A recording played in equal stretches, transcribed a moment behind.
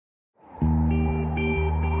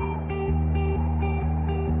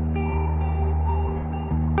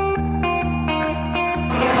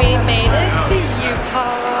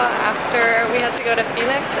Utah after we had to go to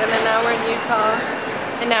Phoenix, and then now we're in Utah.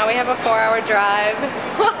 And now we have a 4-hour drive.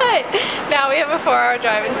 What? Now we have a 4-hour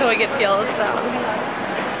drive until we get to Yellowstone.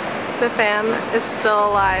 The fam is still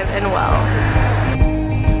alive and well.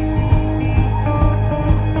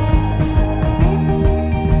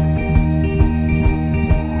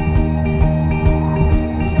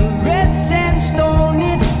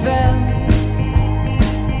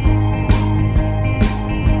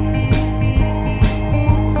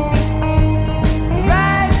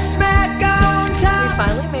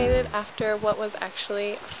 After what was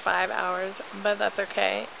actually 5 hours, but that's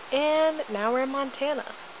okay. And now we're in Montana.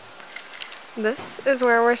 This is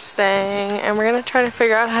where we're staying, and we're gonna try to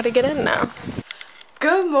figure out how to get in now.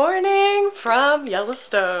 Good morning from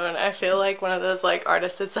Yellowstone. I feel like one of those like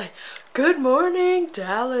artists that's like, good morning,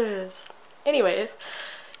 Dallas. Anyways,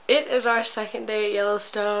 it is our second day at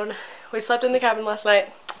Yellowstone. We slept in the cabin last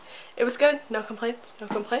night. It was good, no complaints, no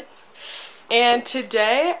complaints. And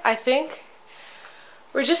today, I think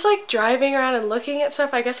we're just like driving around and looking at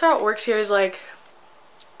stuff. I guess how it works here is like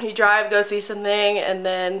you drive, go see something, and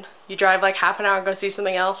then you drive like half an hour, go see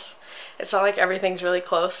something else. It's not like everything's really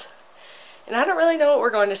close. And I don't really know what we're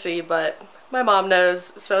going to see, but my mom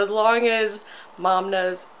knows. So as long as mom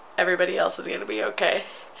knows, everybody else is going to be okay.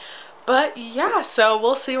 But yeah, so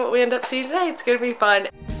we'll see what we end up seeing today. It's going to be fun.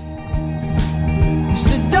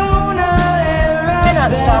 Do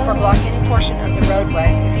not stop or block any portion of the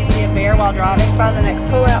roadway. If you see a bear while driving, find the next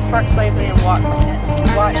pull-out, park safely, and walk from it.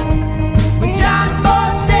 Watch. When John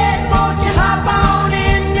Ford said, won't you hop on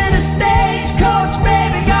into the stagecoach,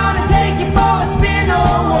 baby, gonna take you for a spin,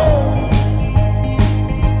 oh,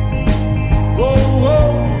 whoa. Whoa,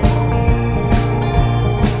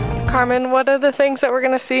 whoa. Carmen, what are the things that we're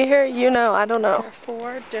going to see here? You know, I don't know. There are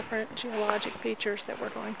 4 different geologic features that we're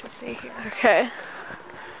going to see here. Okay.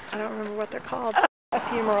 I don't remember what they're called. A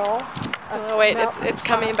fumarole. Oh wait, it's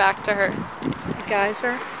coming back to her. A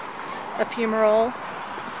geyser. A fumarole.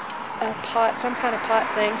 A pot, some kind of pot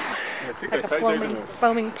thing. Like a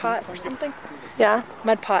foaming pot or something. Yeah.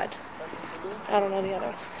 Mud pot. I don't know the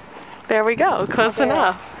other. There we go, close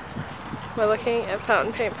enough. We're looking at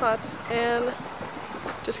fountain paint pots, and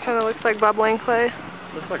just kind of looks like bubbling clay.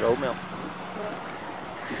 Looks like oatmeal.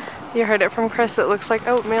 You heard it from Chris, it looks like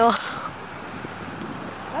oatmeal.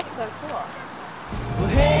 That's so cool. Well,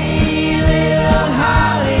 hey, little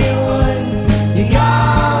Hollywood, you're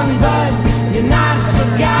gone, but you're not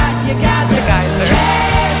forgot. You got the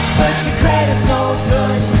cash, but your credit's no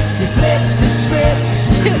good. You flip the script.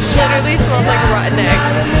 It literally smells like rotten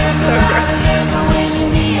eggs. So gross. When your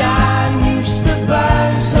neon used to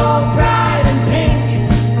burn so bright and pink.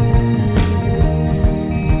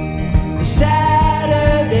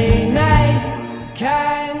 Saturday night,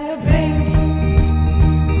 kind of pink.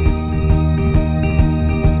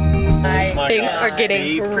 Things are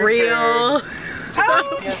getting real. He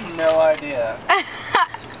has no idea.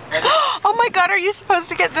 Oh my god, are you supposed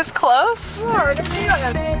to get this close?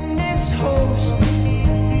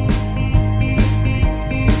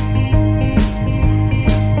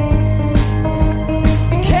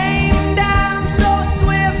 Came down so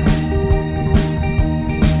swift,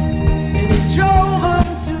 and it drove him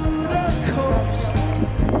to the coast.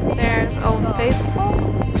 There's Old Faithful.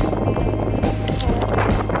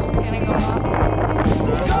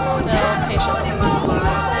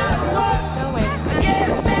 Still waiting.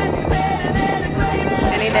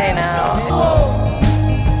 Any day now.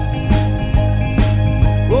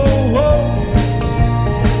 Whoa, whoa.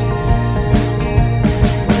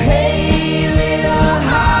 Hey, little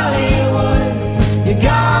Hollywood, you're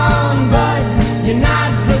gone, but you're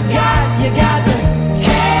not forgot. You got the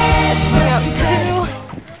cash, but you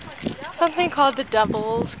Something called the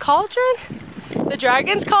Devil's Cauldron? The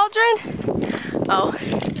Dragon's Cauldron? Oh.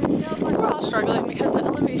 We're all struggling because the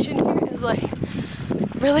elevation here is like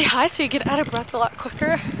really high, so you get out of breath a lot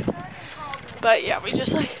quicker. But yeah, we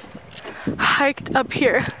just like hiked up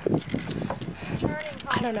here.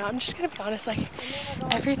 I don't know, I'm just gonna be honest, like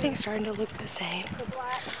everything's starting to look the same.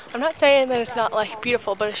 I'm not saying that it's not like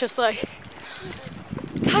beautiful, but it's just like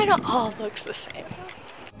kind of all looks the same.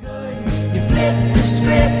 You flipped the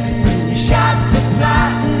script, you shot the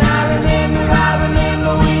plot, and I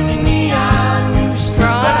remember when your neon used to We're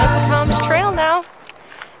on Uncle Tom's Trail now,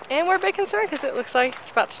 and we're a bit concerned because it looks like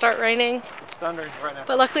it's about to start raining. It's thundering right now.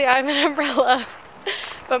 But luckily I have an umbrella,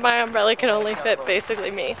 but my umbrella can only fit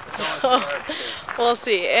basically me, so we'll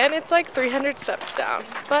see. And it's like 300 steps down,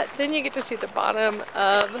 but then you get to see the bottom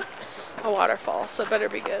of a waterfall, so it better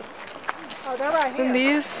be good. Oh, they're right here. And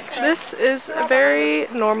this is a very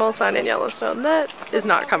normal sign in Yellowstone that is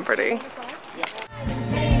not comforting.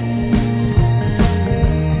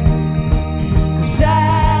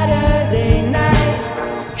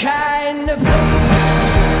 trying to pay.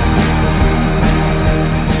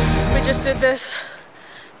 We just did this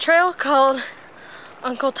trail called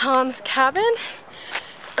Uncle Tom's Cabin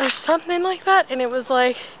or something like that, and it was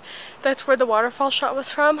like that's where the waterfall shot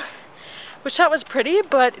was from, which that was pretty,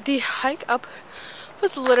 but the hike up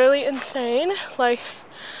was literally insane. Like,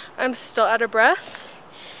 I'm still out of breath.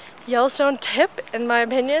 Yellowstone tip, in my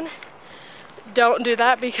opinion, don't do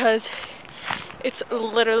that because it's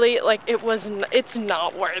literally like it's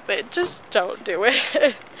not worth it. Just don't do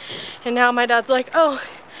it. And now my dad's like, oh,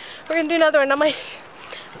 we're gonna do another one. I'm like,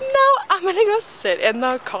 no, I'm gonna go sit in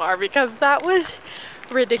the car because that was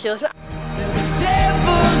ridiculous.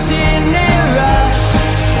 Devil's in a rush.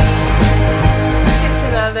 It's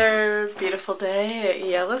another beautiful day at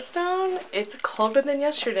Yellowstone. It's colder than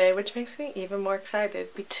yesterday, which makes me even more excited.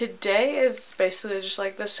 Today is basically just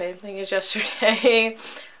like the same thing as yesterday.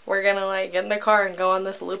 We're gonna like get in the car and go on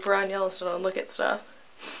this loop around Yellowstone and look at stuff.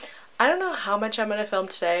 I don't know how much I'm gonna film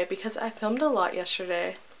today because I filmed a lot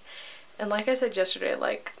yesterday. And like I said yesterday,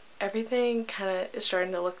 like everything kind of is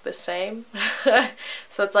starting to look the same.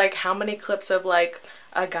 So it's like, how many clips of like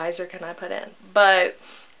a geyser can I put in? But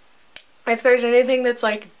if there's anything that's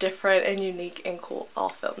like different and unique and cool, I'll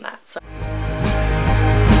film that. So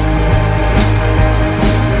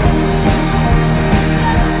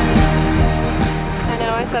I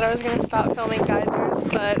know I said I was gonna stop filming geysers,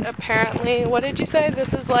 but apparently, what did you say?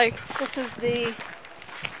 This is the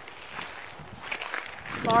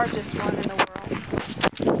largest one in the world.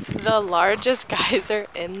 the largest geyser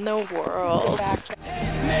in the world.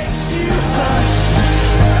 Makes you hush.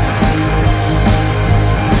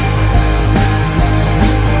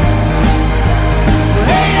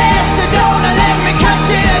 Hey there, Sedona, let me cut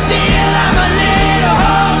you a deal. I'm a little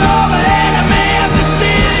hungover and I may have to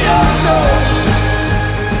steal your soul.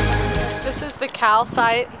 This is the Cal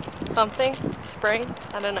site something spring,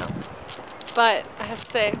 I don't know, but I have to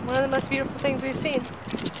say, one of the most beautiful things we've seen.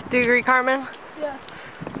 Do you agree, Carmen? Yes,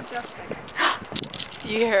 it's majestic.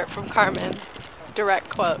 You hear it from Carmen. Direct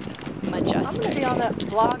quote. I'm Majestic. gonna be on that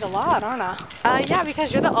vlog a lot, aren't I? Yeah,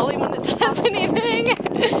 because you're the only one that says anything.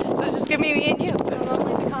 So just give me and you. I'm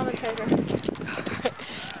only the commentator.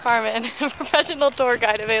 Carmen, professional tour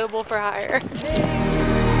guide available for hire.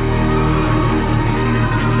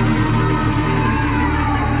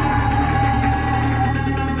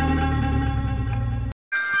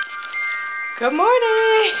 Good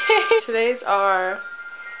morning! Today's our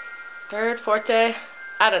third, fourth day,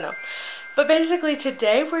 I don't know. But basically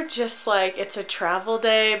today we're just like, it's a travel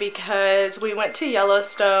day because we went to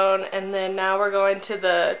Yellowstone and then now we're going to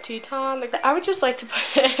the Teton. I would just like to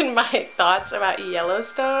put in my thoughts about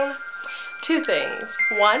Yellowstone. Two things.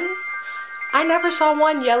 One, I never saw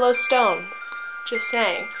one Yellowstone. Just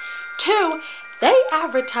saying. Two, they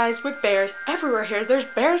advertise with bears everywhere here. There's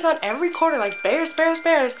bears on every corner, like bears, bears,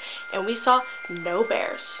 bears. And we saw no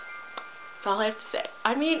bears. That's all I have to say.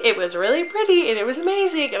 I mean, it was really pretty and it was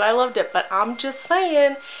amazing and I loved it. But I'm just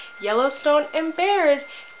saying, Yellowstone and bears,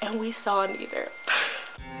 and we saw neither.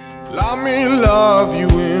 Let me love you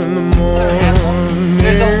in the morning.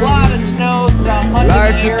 There's a lot of snow throughout much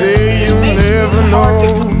Like of the today, area. you'll It makes never it hard to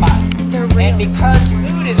know. come by. And because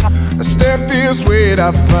food is hard, I step this way,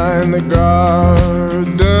 I find the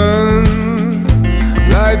garden.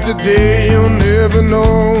 Like today, you'll never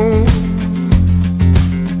know.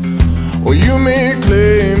 Or you may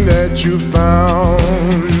claim that you found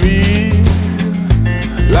me.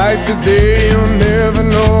 Like today, you'll never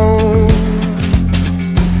know.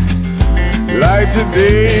 Like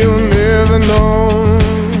today, you'll never know.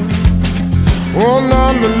 Well,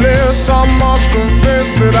 nonetheless, I must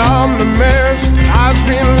confess that I'm the mess that has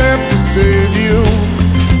been left to save you.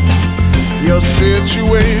 Your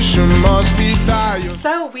situation must be dire.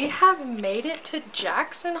 So we have made it to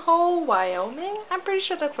Jackson Hole, Wyoming. I'm pretty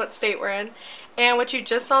sure that's what state we're in. And what you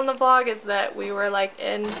just saw in the vlog is that we were like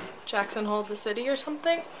in Jackson Hole, the city or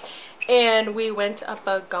something. And we went up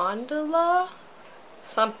a gondola,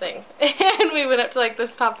 something. And we went up to like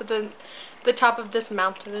this top of the top of this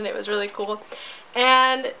mountain and it was really cool.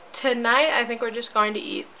 And tonight I think we're just going to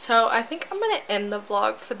eat. So I think I'm going to end the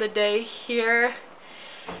vlog for the day here,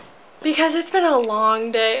 because it's been a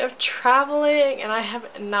long day of traveling and I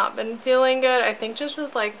have not been feeling good. I think just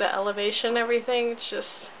with like the elevation and everything, it's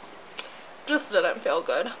just didn't feel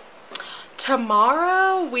good.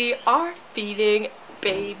 Tomorrow we are feeding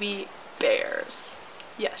baby bears.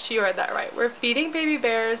 Yes, you heard that right. We're feeding baby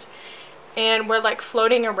bears and we're like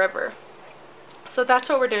floating a river. So that's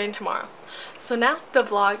what we're doing tomorrow. So now the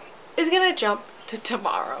vlog is gonna jump to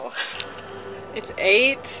tomorrow. It's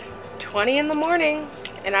 8:20 in the morning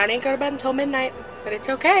and I didn't go to bed until midnight. But it's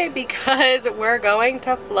okay because we're going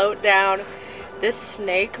to float down this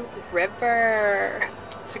Snake River.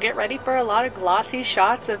 So get ready for a lot of glossy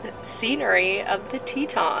shots of scenery of the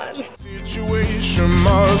Tetons. Situation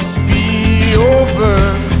must be over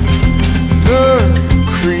the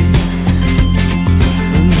creek,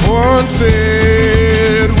 and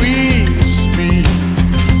haunted we speak,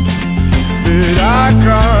 but I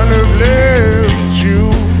kind of left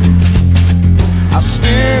you. I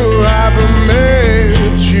still haven't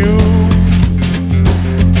met you.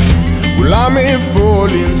 Well, I may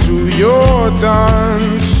fall into your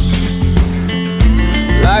dance.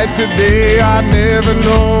 Like today, I never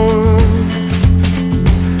know.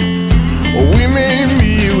 Or we may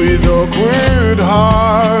be with awkward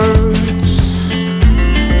hearts.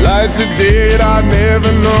 Like today, I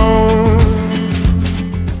never know.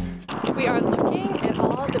 We are looking at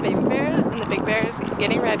all the baby bears and the big bears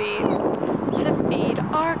getting ready to feed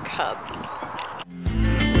our cubs.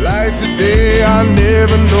 Like today, I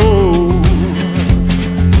never know.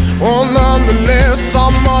 Well, nonetheless, I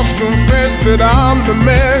must confess that I'm the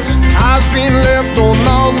mess has been left. Oh,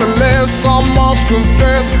 nonetheless, I must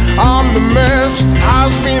confess I'm the mess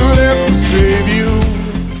has been left to save you.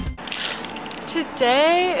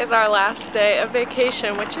 Today is our last day of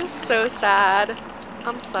vacation, which is so sad.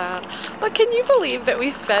 I'm sad. But can you believe that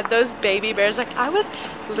we fed those baby bears? Like, I was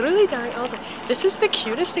literally dying. I was like, this is the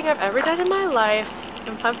cutest thing I've ever done in my life.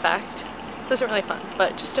 And fun fact, this isn't really fun,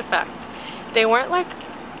 but just a fact, they weren't like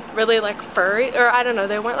really like furry, or I don't know,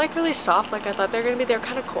 they weren't like really soft like I thought they were gonna be. They were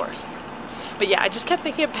kind of coarse. But yeah, I just kept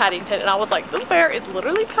thinking of Paddington, and I was like, this bear is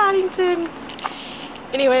literally Paddington.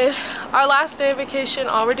 Anyways, our last day of vacation,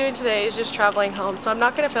 all we're doing today is just traveling home, so I'm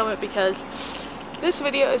not gonna film it because this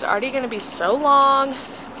video is already gonna be so long.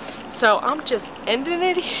 So I'm just ending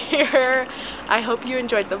it here. I hope you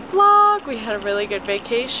enjoyed the vlog. We had a really good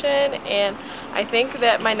vacation, and I think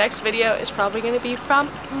that my next video is probably gonna be from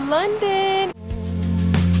London.